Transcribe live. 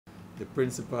the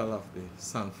principal of the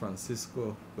San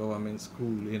Francisco Government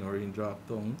School in Orange Drop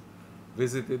Town,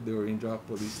 visited the Orange Drop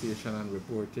police station and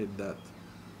reported that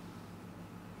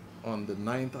on the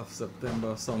 9th of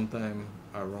September, sometime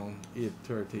around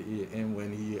 8:30 a.m.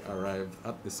 when he arrived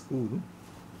at the school,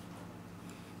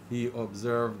 he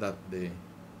observed that the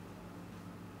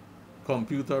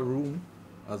computer room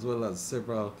as well as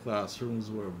several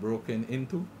classrooms were broken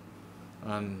into,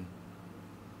 and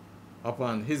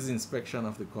upon his inspection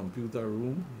of the computer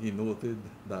room, he noted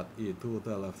that a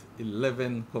total of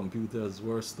 11 computers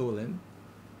were stolen.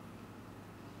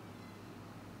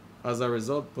 As a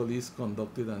result, police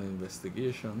conducted an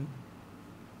investigation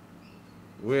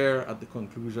where, at the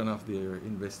conclusion of their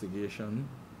investigation,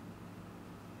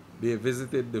 they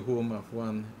visited the home of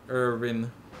one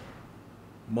Irvin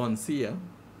Moncia,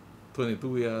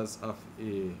 22 years, of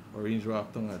a Orange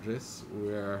Rapton address,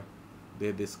 where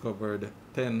they discovered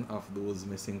 10 of those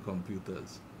missing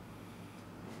computers.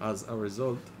 As a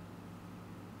result,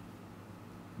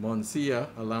 Moncia,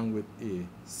 along with a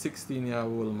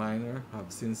 16-year-old minor,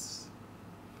 have since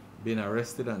been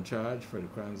arrested and charged for the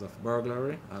crimes of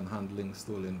burglary and handling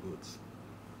stolen goods.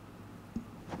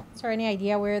 Is there any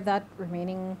idea where that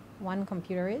remaining one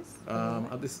computer is?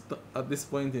 At this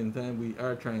point in time, we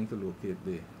are trying to locate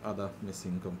the other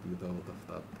missing computer out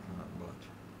of that bunch.